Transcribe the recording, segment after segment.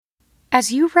As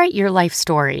you write your life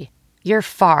story, you're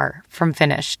far from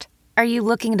finished. Are you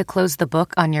looking to close the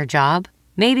book on your job?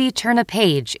 Maybe turn a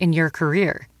page in your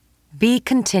career? Be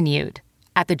continued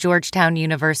at the Georgetown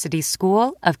University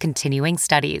School of Continuing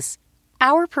Studies.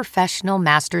 Our professional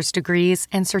master's degrees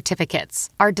and certificates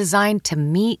are designed to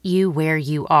meet you where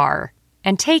you are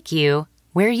and take you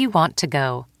where you want to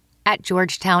go. At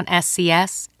Georgetown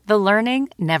SCS, the learning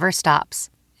never stops,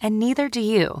 and neither do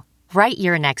you. Write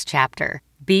your next chapter.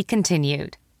 Be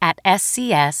continued at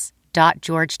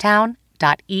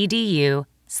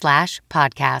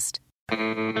scs.georgetown.edu/podcast.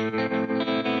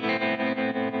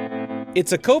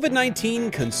 It's a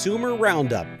COVID-19 Consumer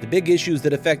Roundup, the big issues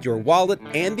that affect your wallet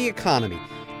and the economy.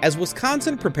 As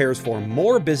Wisconsin prepares for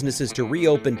more businesses to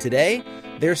reopen today,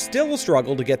 there's still a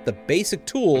struggle to get the basic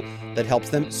tool that helps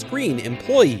them screen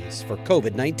employees for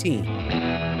COVID-19.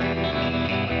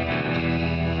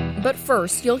 But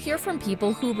first, you'll hear from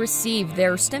people who received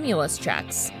their stimulus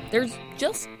checks. There's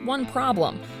just one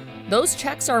problem. Those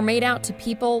checks are made out to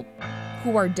people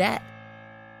who are dead.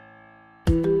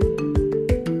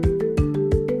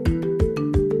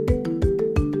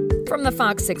 From the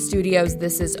Fox 6 studios,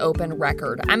 this is Open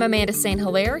Record. I'm Amanda St.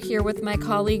 Hilaire, here with my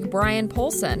colleague Brian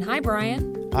Polson. Hi,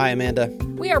 Brian. Hi, Amanda.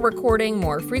 We are recording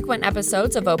more frequent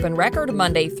episodes of Open Record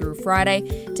Monday through Friday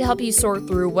to help you sort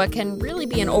through what can really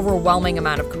be an overwhelming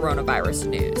amount of coronavirus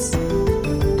news.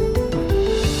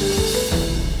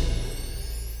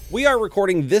 We are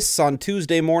recording this on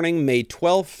Tuesday morning, May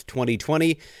 12th,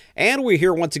 2020, and we're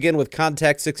here once again with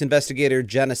Contact 6 investigator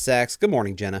Jenna Sachs. Good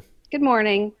morning, Jenna. Good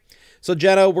morning. So,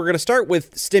 Jenna, we're going to start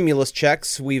with stimulus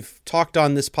checks. We've talked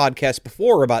on this podcast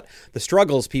before about the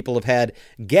struggles people have had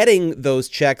getting those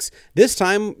checks. This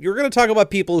time, you're going to talk about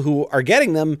people who are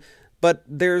getting them, but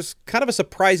there's kind of a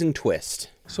surprising twist.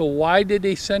 So why did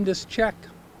they send this check?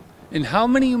 And how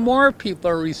many more people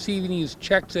are receiving these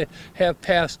checks that have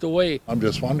passed away? I'm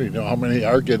just wondering, how many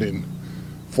are getting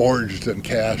forged and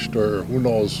cashed, or who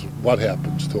knows what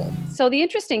happens to them. So the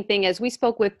interesting thing is we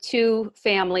spoke with two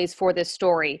families for this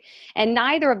story, and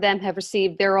neither of them have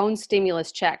received their own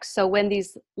stimulus checks. So when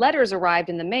these letters arrived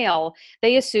in the mail,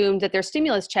 they assumed that their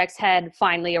stimulus checks had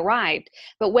finally arrived.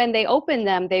 But when they opened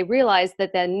them, they realized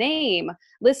that the name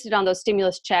listed on those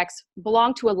stimulus checks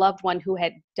belonged to a loved one who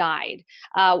had died.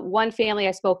 One family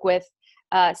I spoke with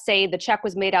say the check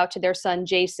was made out to their son,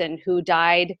 Jason, who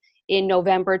died in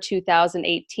November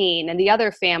 2018. And the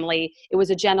other family, it was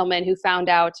a gentleman who found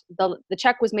out the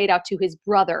check was made out to his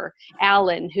brother,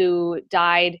 Alan, who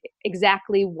died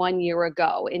exactly 1 year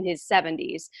ago in his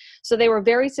 70s. So they were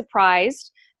very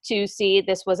surprised to see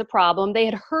this was a problem. They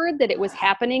had heard that it was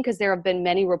happening because there have been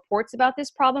many reports about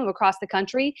this problem across the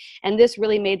country. And this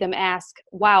really made them ask,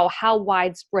 wow, how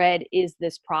widespread is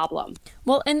this problem?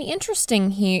 Well, and the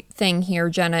interesting thing here,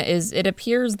 Jenna, is it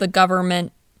appears the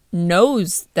government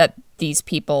knows that these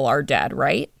people are dead,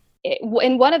 right?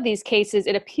 In one of these cases,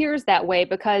 it appears that way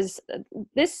because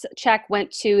this check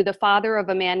went to the father of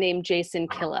a man named Jason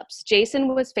Killips.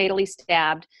 Jason was fatally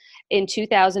stabbed in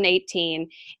 2018,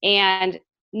 and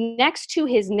next to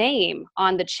his name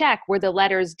on the check were the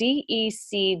letters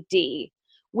DECD,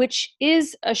 which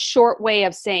is a short way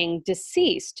of saying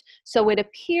deceased. So it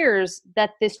appears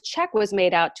that this check was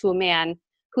made out to a man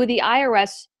who the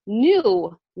IRS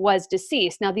knew was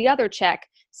deceased. Now, the other check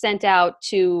sent out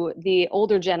to the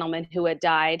older gentleman who had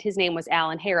died, his name was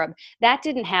Alan Harab. That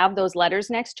didn't have those letters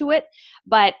next to it,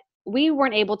 but we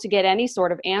weren't able to get any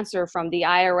sort of answer from the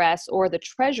IRS or the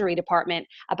Treasury Department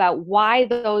about why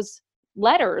those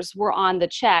letters were on the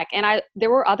check. And there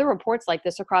were other reports like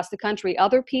this across the country,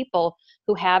 other people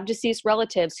who have deceased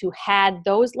relatives who had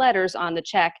those letters on the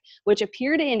check, which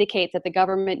appear to indicate that the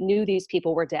government knew these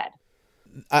people were dead.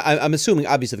 I'm assuming,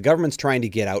 obviously, the government's trying to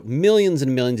get out millions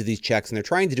and millions of these checks, and they're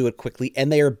trying to do it quickly, and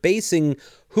they are basing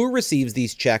who receives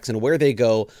these checks and where they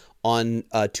go on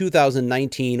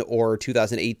 2019 or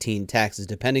 2018 taxes,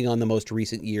 depending on the most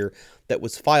recent year that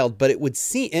was filed. But it would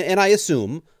seem, and I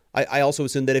also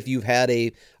assume that if you've had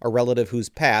a relative who's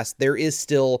passed, there is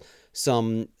still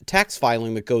some tax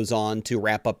filing that goes on to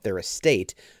wrap up their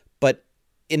estate. But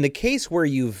in the case where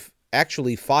you've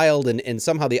actually filed and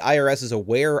somehow the IRS is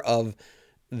aware of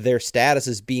their status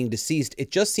as being deceased, it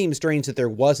just seems strange that there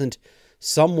wasn't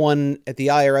someone at the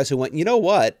IRS who went, you know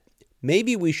what,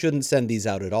 maybe we shouldn't send these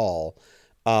out at all.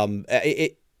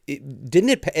 It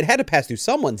had to pass through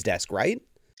someone's desk, right?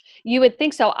 You would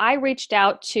think so. I reached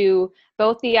out to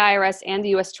both the IRS and the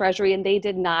U.S. Treasury, and they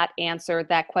did not answer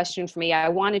that question for me. I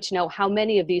wanted to know how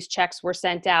many of these checks were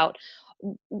sent out.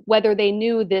 whether they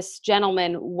knew this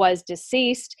gentleman was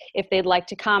deceased, if they'd like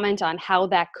to comment on how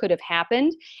that could have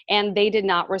happened. And they did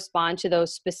not respond to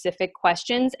those specific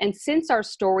questions. And since our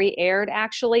story aired,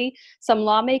 actually, some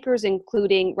lawmakers,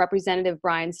 including Representative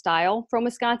Brian Stile from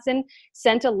Wisconsin,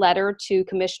 sent a letter to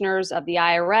commissioners of the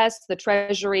IRS, the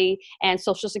Treasury, and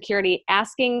Social Security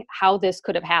asking how this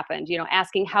could have happened,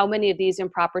 asking how many of these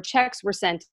improper checks were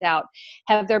sent out.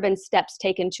 Have there been steps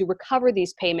taken to recover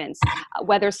these payments?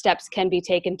 Whether steps can be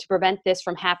taken to prevent this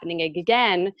from happening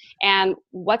again, and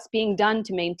what's being done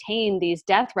to maintain these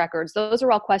death records. Those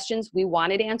are all questions we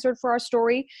wanted answered for our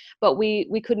story, but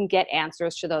we couldn't get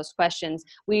answers to those questions.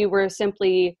 We were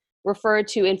simply referred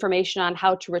to information on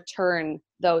how to return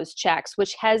those checks,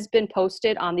 which has been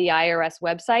posted on the IRS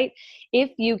website.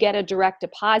 If you get a direct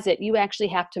deposit, you actually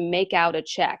have to make out a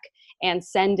check and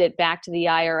send it back to the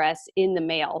IRS in the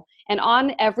mail. And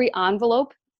on every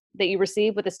envelope that you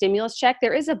receive with a stimulus check,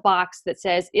 there is a box that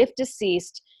says, if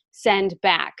deceased, send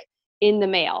back in the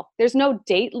mail. There's no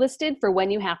date listed for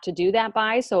when you have to do that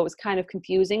by, so it was kind of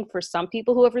confusing for some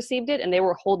people who have received it, and they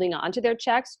were holding on to their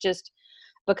checks just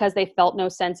because they felt no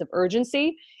sense of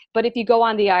urgency. But if you go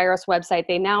on the IRS website,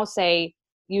 they now say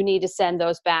you need to send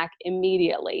those back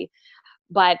immediately.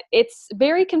 But it's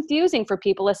very confusing for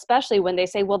people, especially when they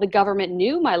say, well, the government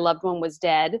knew my loved one was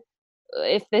dead.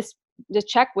 If the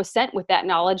check was sent with that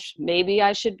knowledge, maybe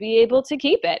I should be able to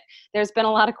keep it. There's been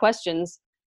a lot of questions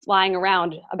flying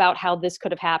around about how this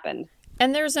could have happened.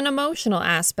 And there's an emotional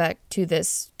aspect to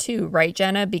this too, right,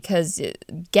 Jenna? Because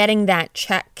getting that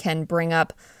check can bring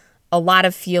up a lot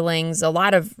of feelings, a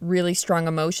lot of really strong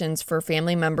emotions for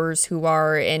family members who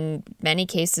are in many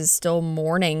cases still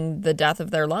mourning the death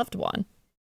of their loved one.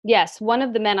 Yes, one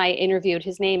of the men I interviewed,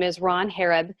 his name is Ron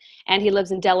Harib, and he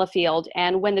lives in Delafield.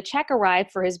 And when the check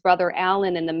arrived for his brother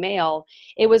Alan in the mail,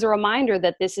 it was a reminder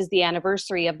that this is the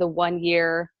anniversary of the 1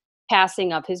 year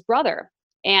passing of his brother.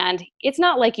 And it's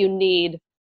not like you need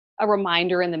a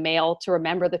reminder in the mail to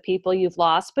remember the people you've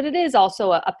lost, but it is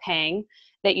also a pang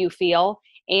that you feel.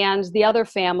 And the other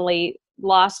family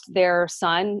lost their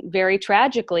son very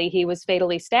tragically. He was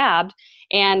fatally stabbed,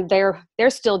 and they're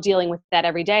still dealing with that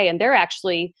every day. And they're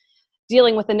actually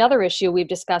dealing with another issue we've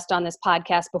discussed on this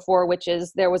podcast before, which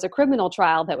is there was a criminal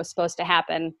trial that was supposed to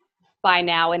happen by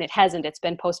now, and it hasn't. It's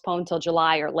been postponed till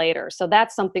July or later. So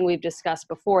that's something we've discussed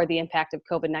before, the impact of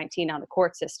COVID-19 on the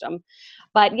court system.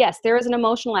 But yes, there is an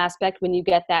emotional aspect when you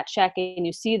get that check and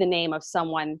you see the name of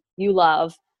someone you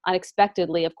love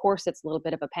unexpectedly. Of course, it's a little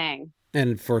bit of a pang.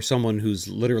 And for someone who's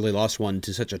literally lost one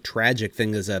to such a tragic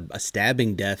thing as a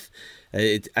stabbing death,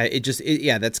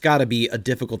 that's got to be a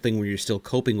difficult thing where you're still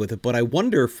coping with it. But I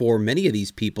wonder, for many of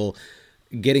these people,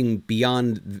 getting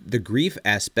beyond the grief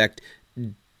aspect,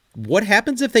 what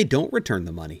happens if they don't return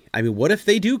the money? I mean, what if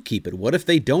they do keep it? What if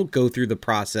they don't go through the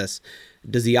process?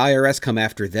 Does the IRS come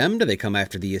after them? Do they come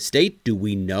after the estate? Do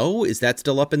we know? Is that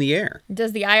still up in the air?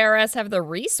 Does the IRS have the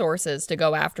resources to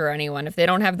go after anyone if they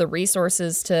don't have the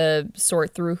resources to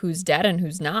sort through who's dead and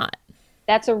who's not?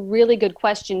 That's a really good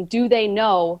question. Do they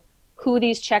know who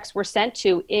these checks were sent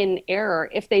to in error?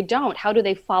 If they don't, how do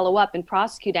they follow up and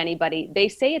prosecute anybody? They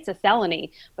say it's a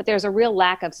felony, but there's a real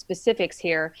lack of specifics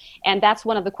here. And that's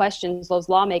one of the questions those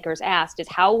lawmakers asked is,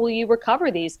 how will you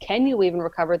recover these? Can you even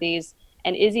recover these?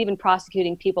 And is even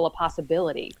prosecuting people a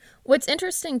possibility? What's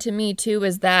interesting to me, too,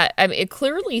 is that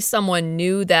clearly someone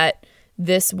knew that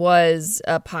this was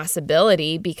a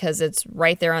possibility because it's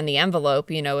right there on the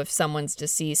envelope. If someone's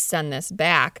deceased, send this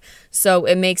back. So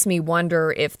it makes me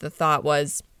wonder if the thought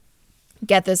was,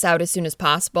 get this out as soon as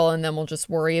possible, and then we'll just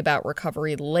worry about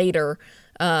recovery later.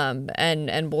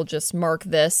 And we'll just mark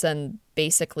this and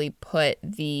basically put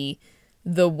the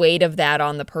weight of that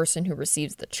on the person who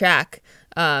receives the check,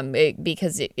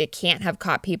 because it can't have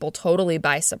caught people totally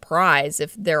by surprise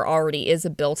if there already is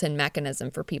a built-in mechanism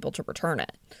for people to return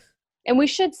it. And we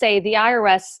should say the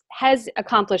IRS has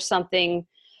accomplished something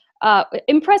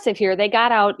impressive here. They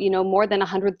got out, more than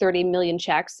 130 million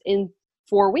checks in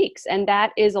 4 weeks, and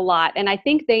that is a lot. And I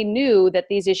think they knew that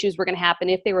these issues were going to happen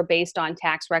if they were based on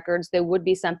tax records. There would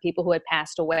be some people who had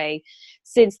passed away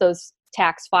since those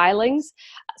tax filings.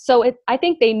 So I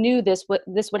think they knew this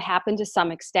would happen to some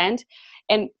extent.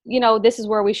 And, this is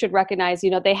where we should recognize,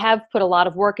 they have put a lot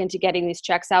of work into getting these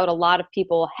checks out. A lot of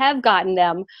people have gotten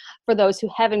them. For those who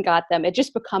haven't got them, it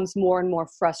just becomes more and more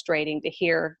frustrating to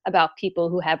hear about people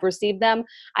who have received them.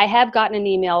 I have gotten an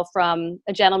email from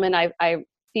a gentleman I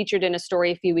featured in a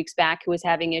story a few weeks back who was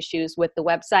having issues with the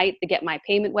website, the Get My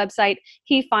Payment website.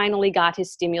 He finally got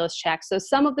his stimulus check. So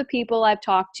some of the people I've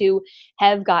talked to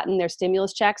have gotten their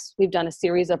stimulus checks. We've done a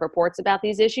series of reports about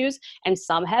these issues, and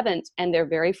some haven't, and they're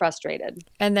very frustrated.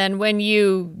 And then when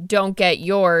you don't get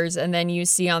yours and then you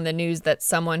see on the news that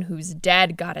someone who's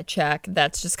dead got a check,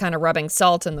 that's just kind of rubbing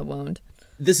salt in the wound.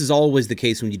 This is always the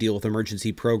case when you deal with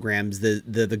emergency programs.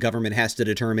 The government has to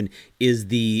determine, is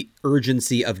the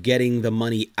urgency of getting the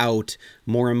money out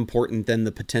more important than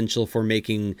the potential for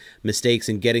making mistakes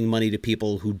and getting money to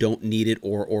people who don't need it,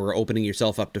 or opening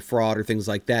yourself up to fraud or things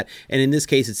like that. And in this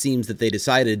case, it seems that they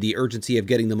decided the urgency of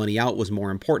getting the money out was more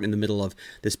important in the middle of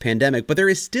this pandemic. But there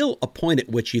is still a point at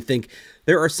which you think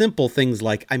there are simple things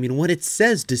like, I mean, when it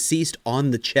says deceased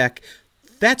on the check,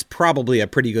 that's probably a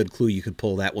pretty good clue. You could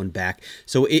pull that one back.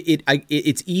 So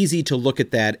it's easy to look at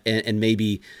that and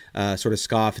maybe sort of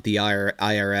scoff at the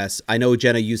IRS. I know,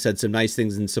 Jenna, you said some nice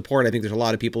things in support. I think there's a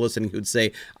lot of people listening who'd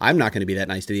say, I'm not going to be that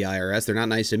nice to the IRS. They're not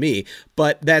nice to me.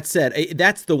 But that said,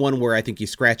 that's the one where I think you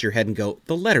scratch your head and go,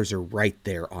 the letters are right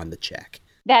there on the check.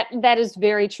 That is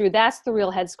very true. That's the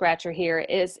real head scratcher here,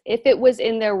 is if it was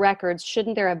in their records,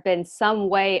 shouldn't there have been some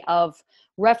way of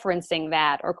referencing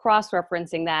that or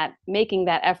cross-referencing that, making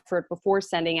that effort before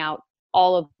sending out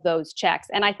all of those checks?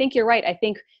 And I think you're right. I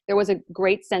think there was a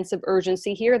great sense of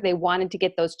urgency here. They wanted to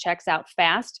get those checks out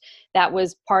fast. That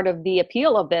was part of the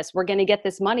appeal of this. We're going to get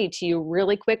this money to you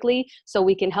really quickly so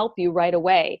we can help you right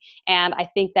away. And I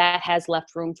think that has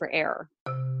left room for error.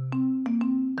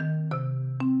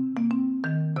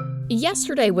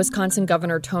 Yesterday, Wisconsin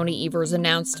Governor Tony Evers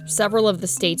announced several of the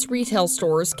state's retail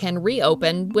stores can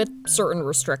reopen with certain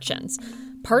restrictions.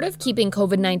 Part of keeping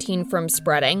COVID-19 from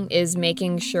spreading is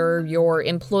making sure your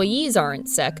employees aren't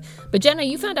sick. But Jenna,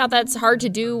 you found out that's hard to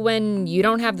do when you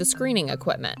don't have the screening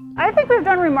equipment. I think we've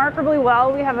done remarkably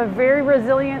well. We have a very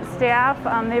resilient staff.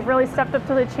 They've really stepped up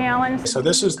to the challenge. So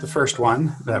this is the first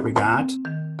one that we got.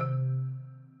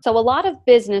 So a lot of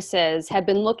businesses have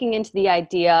been looking into the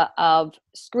idea of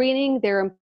screening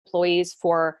their employees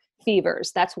for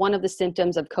fevers. That's one of the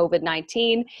symptoms of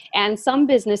COVID-19. And some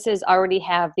businesses already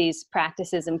have these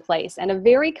practices in place. And a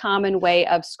very common way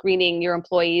of screening your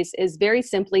employees is very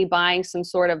simply buying some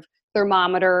sort of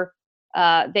thermometer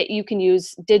that you can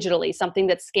use digitally, something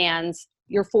that scans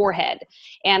your forehead.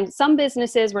 And some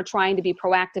businesses were trying to be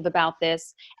proactive about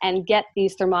this and get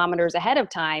these thermometers ahead of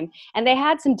time. And they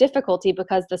had some difficulty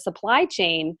because the supply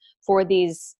chain for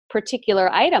these particular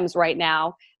items right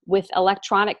now, with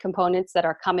electronic components that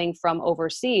are coming from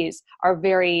overseas, are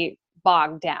very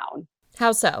bogged down.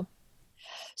 How so?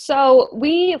 So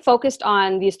we focused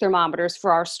on these thermometers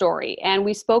for our story, and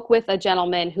we spoke with a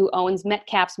gentleman who owns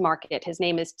Metcalf's Market. His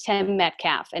name is Tim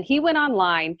Metcalf, and he went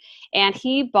online and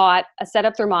he bought a set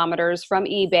of thermometers from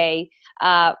eBay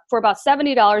for about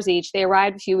 $70 each. They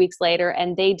arrived a few weeks later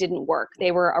and they didn't work.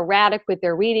 They were erratic with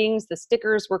their readings. The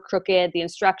stickers were crooked. The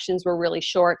instructions were really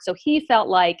short. So he felt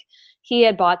like he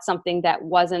had bought something that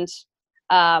wasn't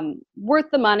worth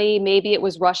the money. Maybe it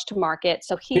was rushed to market.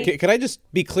 So Can I just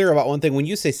be clear about one thing? When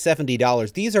you say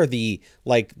 $70, these are the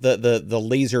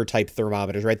laser type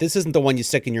thermometers, right? This isn't the one you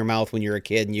stick in your mouth when you're a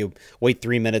kid and you wait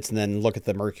 3 minutes and then look at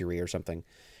the mercury or something.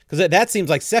 Because that seems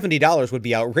like $70 would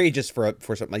be outrageous for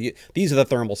something like these are the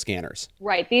thermal scanners.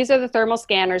 Right. These are the thermal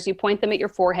scanners. You point them at your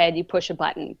forehead, you push a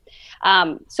button.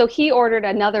 So he ordered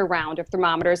another round of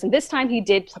thermometers, and this time he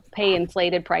did pay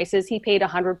inflated prices. He paid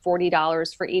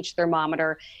 $140 for each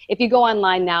thermometer. If you go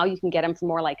online now, you can get them for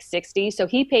more like $60. So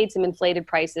he paid some inflated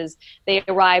prices. They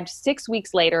arrived 6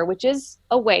 weeks later, which is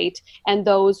a wait, and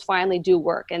those finally do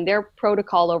work. And their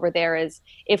protocol over there is,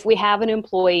 if we have an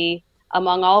employee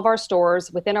among all of our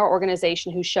stores within our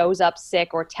organization who shows up sick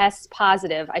or tests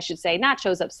positive, I should say, not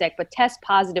shows up sick, but tests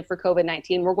positive for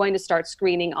COVID-19, we're going to start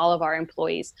screening all of our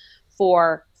employees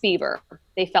for fever.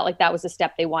 They felt like that was a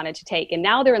step they wanted to take. And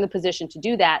now they're in the position to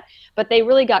do that, but they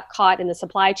really got caught in the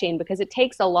supply chain because it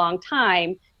takes a long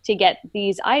time to get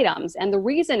these items. And the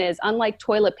reason is, unlike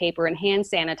toilet paper and hand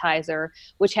sanitizer,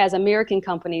 which has American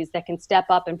companies that can step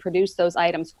up and produce those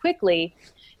items quickly,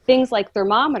 things like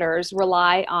thermometers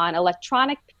rely on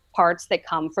electronic parts that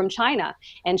come from China.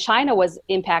 And China was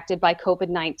impacted by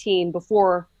COVID-19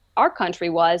 before our country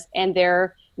was, and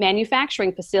their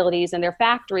manufacturing facilities and their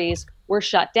factories were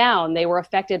shut down. They were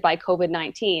affected by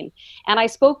COVID-19. And I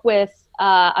spoke with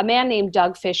a man named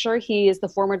Doug Fisher. He is the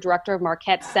former director of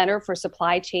Marquette Center for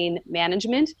Supply Chain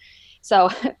Management. So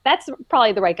that's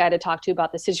probably the right guy to talk to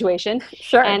about the situation.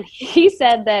 Sure. And he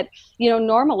said that,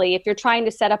 normally if you're trying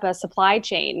to set up a supply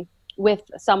chain with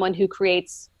someone who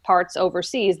creates parts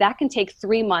overseas, that can take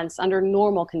 3 months under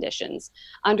normal conditions.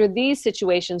 Under these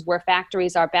situations where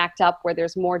factories are backed up, where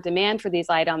there's more demand for these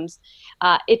items,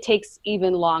 it takes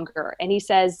even longer. And he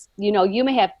says, you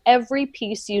may have every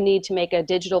piece you need to make a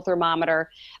digital thermometer,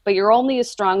 but you're only as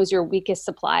strong as your weakest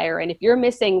supplier. And if you're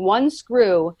missing one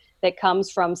screw that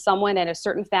comes from someone at a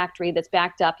certain factory that's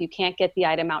backed up, you can't get the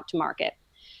item out to market.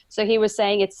 So he was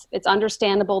saying it's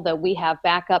understandable that we have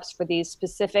backups for these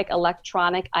specific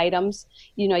electronic items.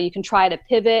 You can try to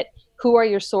pivot. Who are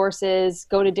your sources?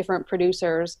 Go to different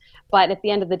producers. But at the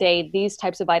end of the day, these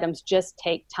types of items just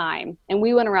take time. And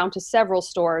we went around to several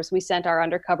stores. We sent our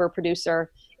undercover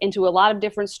producer into a lot of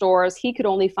different stores. He could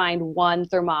only find one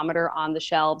thermometer on the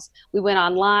shelves. We went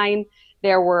online.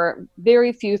 There were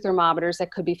very few thermometers that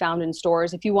could be found in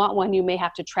stores. If you want one, you may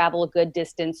have to travel a good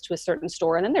distance to a certain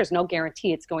store, and then there's no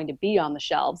guarantee it's going to be on the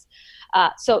shelves.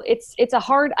 So it's a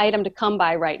hard item to come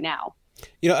by right now.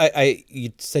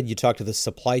 You said you talked to the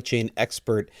supply chain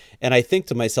expert, and I think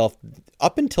to myself,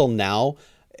 up until now,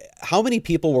 how many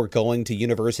people were going to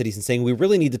universities and saying, we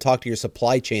really need to talk to your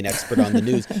supply chain expert on the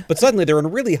news? But suddenly they're in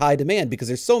really high demand because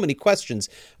there's so many questions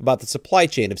about the supply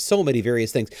chain of so many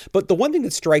various things. But the one thing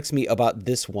that strikes me about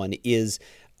this one is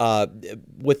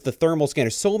with the thermal scanner,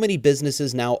 so many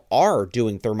businesses now are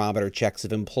doing thermometer checks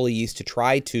of employees to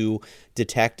try to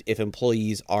detect if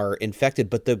employees are infected.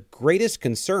 But the greatest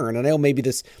concern, and I know maybe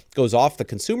this goes off the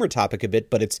consumer topic a bit,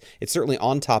 but it's certainly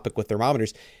on topic with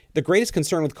thermometers. The greatest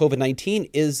concern with COVID-19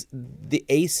 is the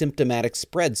asymptomatic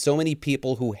spread. So many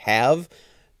people who have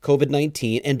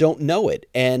COVID-19 and don't know it.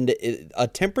 And a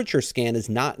temperature scan is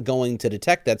not going to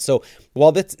detect that. So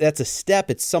while that's a step,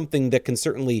 it's something that can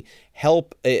certainly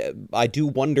help. I do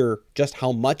wonder just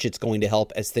how much it's going to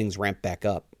help as things ramp back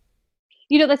up.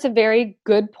 That's a very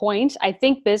good point. I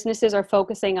think businesses are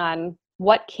focusing on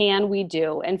what can we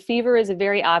do? And fever is a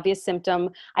very obvious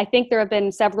symptom. I think there have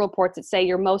been several reports that say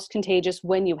you're most contagious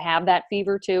when you have that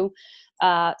fever too.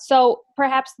 So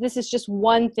perhaps this is just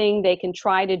one thing they can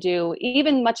try to do.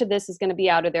 Even much of this is going to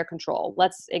be out of their control.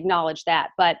 Let's acknowledge that.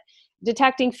 But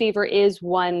detecting fever is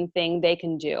one thing they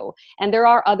can do. And there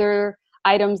are other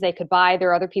items they could buy.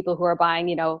 There are other people who are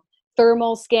buying,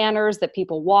 thermal scanners that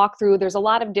people walk through. There's a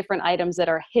lot of different items that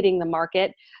are hitting the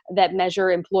market that measure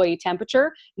employee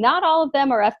temperature. Not all of them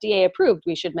are FDA approved,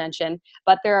 we should mention,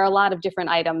 but there are a lot of different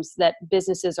items that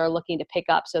businesses are looking to pick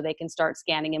up so they can start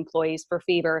scanning employees for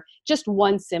fever. Just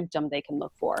one symptom they can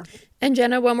look for. And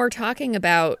Jenna, when we're talking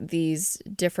about these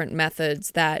different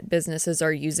methods that businesses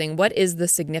are using, what is the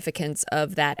significance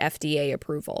of that FDA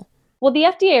approval? Well, the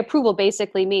FDA approval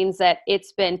basically means that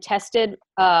it's been tested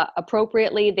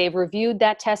appropriately. They've reviewed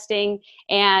that testing,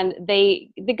 and the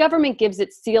government gives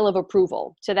its seal of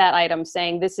approval to that item,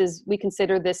 saying we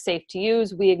consider this safe to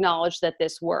use. We acknowledge that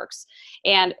this works.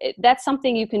 And that's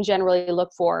something you can generally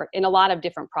look for in a lot of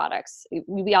different products.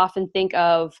 We often think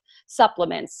of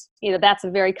supplements. That's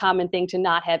a very common thing to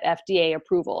not have FDA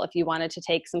approval. If you wanted to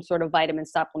take some sort of vitamin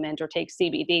supplement or take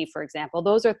CBD, for example,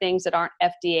 those are things that aren't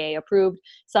FDA approved.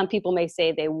 Some people may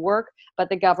say they work, but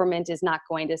the government is not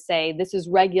going to say this is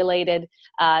regulated.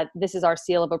 This is our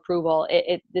seal of approval.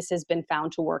 This has been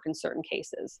found to work in certain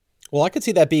cases. Well, I could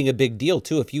see that being a big deal,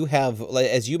 too. If you have,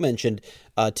 as you mentioned,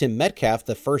 Tim Metcalf,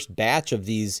 the first batch of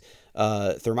these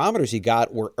thermometers he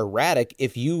got were erratic.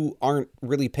 If you aren't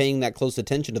really paying that close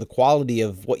attention to the quality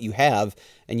of what you have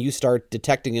and you start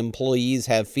detecting employees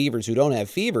have fevers who don't have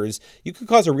fevers, you could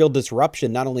cause a real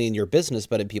disruption, not only in your business,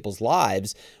 but in people's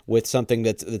lives with something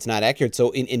that's not accurate.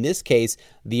 So in this case,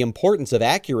 the importance of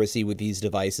accuracy with these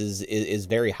devices is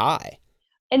very high.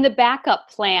 And the backup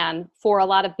plan for a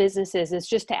lot of businesses is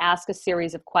just to ask a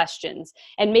series of questions.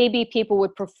 And maybe people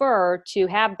would prefer to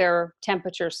have their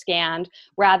temperature scanned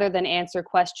rather than answer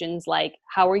questions like,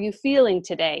 how are you feeling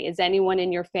today? Is anyone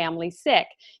in your family sick?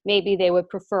 Maybe they would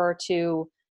prefer to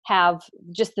have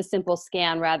just the simple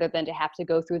scan rather than to have to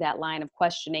go through that line of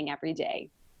questioning every day.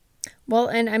 Well,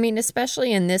 and I mean,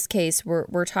 especially in this case,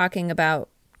 we're talking about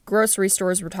grocery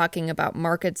stores, we're talking about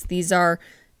markets. These are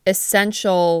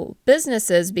essential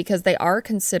businesses because they are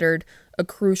considered a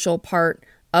crucial part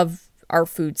of our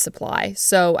food supply.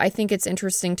 So I think it's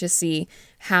interesting to see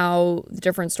how the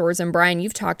different stores, and Brian,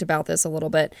 you've talked about this a little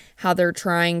bit, how they're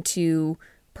trying to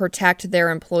protect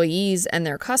their employees and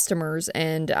their customers.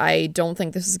 And I don't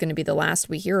think this is going to be the last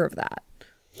we hear of that.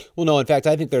 Well, no, in fact,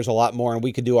 I think there's a lot more, and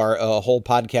we could do our whole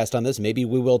podcast on this. Maybe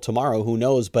we will tomorrow, who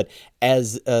knows? But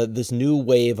as this new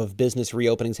wave of business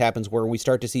reopenings happens, where we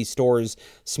start to see stores,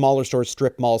 smaller stores,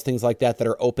 strip malls, things like that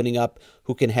are opening up,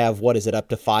 who can have, up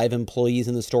to 5 employees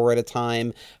in the store at a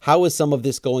time? How is some of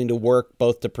this going to work,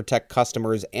 both to protect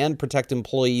customers and protect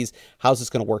employees? How's this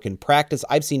going to work in practice?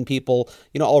 I've seen people,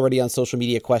 already on social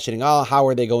media questioning, how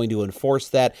are they going to enforce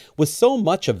that? With so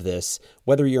much of this,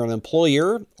 whether you're an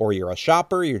employer or you're a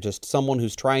shopper, you're just someone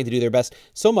who's trying to do their best.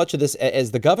 So much of this,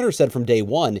 as the governor said from day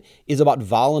one, is about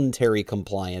voluntary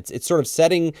compliance. It's sort of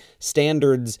setting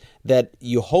standards that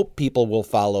you hope people will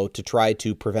follow to try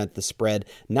to prevent the spread,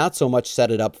 not so much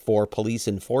set it up for police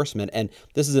enforcement. And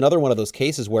this is another one of those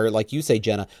cases where, like you say,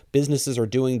 Jenna, businesses are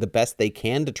doing the best they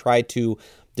can to try to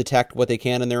detect what they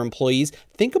can in their employees.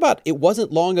 Think about, it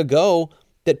wasn't long ago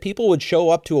that people would show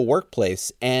up to a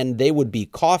workplace and they would be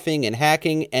coughing and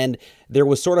hacking, and there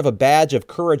was sort of a badge of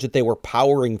courage that they were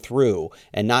powering through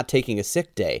and not taking a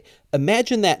sick day.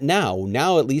 Imagine that now.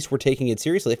 Now at least we're taking it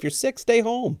seriously. If you're sick, stay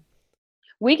home.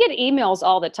 We get emails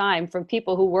all the time from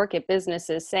people who work at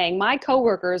businesses saying, my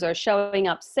coworkers are showing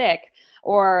up sick,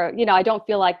 or, I don't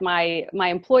feel like my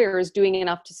employer is doing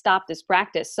enough to stop this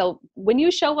practice. So when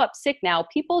you show up sick now,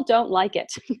 people don't like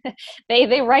it.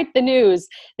 They write the news.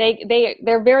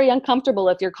 They're very uncomfortable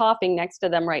if you're coughing next to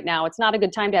them right now. It's not a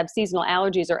good time to have seasonal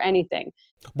allergies or anything.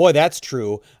 Boy, that's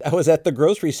true. I was at the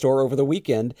grocery store over the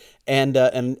weekend, and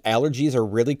allergies are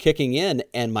really kicking in,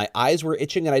 and my eyes were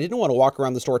itching, and I didn't want to walk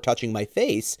around the store touching my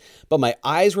face, but my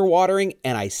eyes were watering,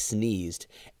 and I sneezed.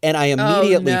 And I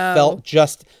immediately felt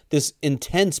just this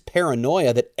intense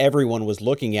paranoia that everyone was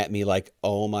looking at me like,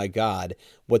 oh my God,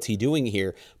 what's he doing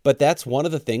here? But that's one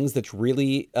of the things that's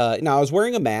really, now I was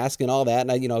wearing a mask and all that,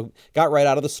 and I, got right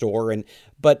out of the store,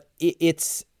 but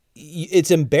it's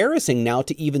embarrassing now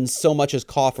to even so much as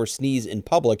cough or sneeze in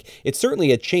public. It's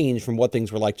certainly a change from what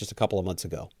things were like just a couple of months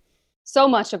ago. So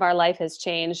much of our life has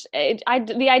changed.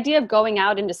 The idea of going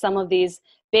out into some of these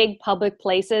big public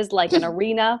places like an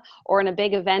arena or in a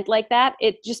big event like that,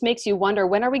 it just makes you wonder,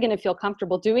 when are we going to feel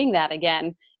comfortable doing that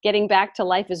again, getting back to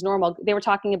life as normal? They were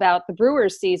talking about the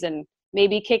Brewers season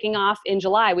maybe kicking off in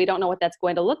July. We don't know what that's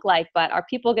going to look like, but are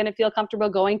people going to feel comfortable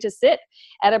going to sit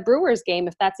at a Brewers game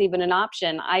if that's even an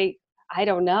option? I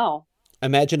don't know.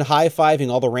 Imagine high-fiving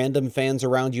all the random fans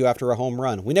around you after a home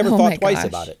run. We never thought twice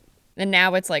about it. And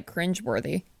now it's like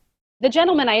cringeworthy. The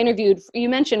gentleman I interviewed, you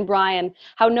mentioned, Brian,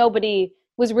 how nobody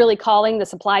was really calling the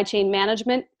supply chain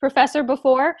management professor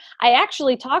before. I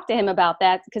actually talked to him about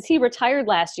that because he retired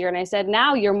last year. And I said,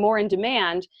 now you're more in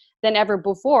demand than ever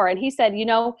before. And he said,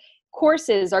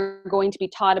 courses are going to be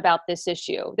taught about this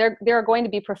issue. There are going to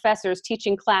be professors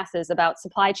teaching classes about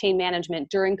supply chain management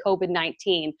during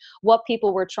COVID-19, what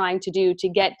people were trying to do to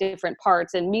get different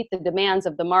parts and meet the demands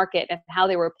of the market and how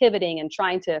they were pivoting and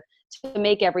trying to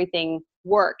make everything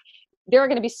work. There are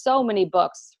going to be so many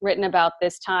books written about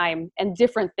this time and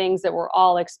different things that we're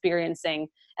all experiencing.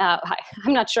 I'm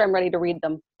not sure I'm ready to read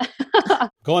them.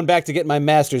 Going back to get my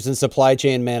master's in supply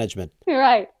chain management. You're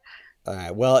right. All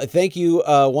right. Well, thank you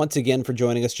once again for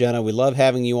joining us, Jenna. We love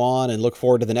having you on and look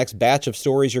forward to the next batch of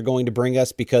stories you're going to bring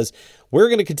us, because we're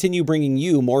going to continue bringing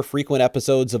you more frequent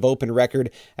episodes of Open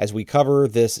Record as we cover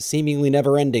this seemingly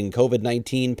never-ending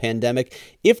COVID-19 pandemic.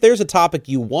 If there's a topic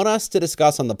you want us to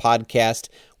discuss on the podcast,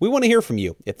 we want to hear from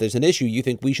you. If there's an issue you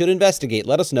think we should investigate,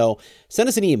 let us know. Send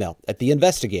us an email at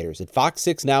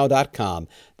theinvestigators@fox6now.com.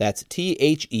 That's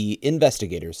THE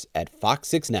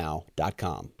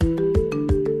investigators@fox6now.com.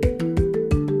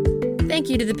 Thank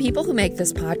you to the people who make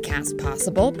this podcast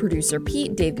possible: producer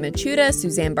Pete, Dave Machuda,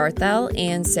 Suzanne Barthel,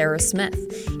 and Sarah Smith.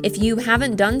 If you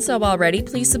haven't done so already,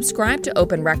 please subscribe to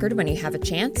Open Record when you have a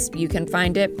chance. You can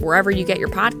find it wherever you get your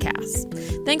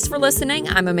podcasts. Thanks for listening.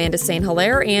 I'm Amanda St.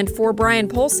 Hilaire, and for Brian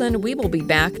Polson, we will be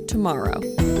back tomorrow.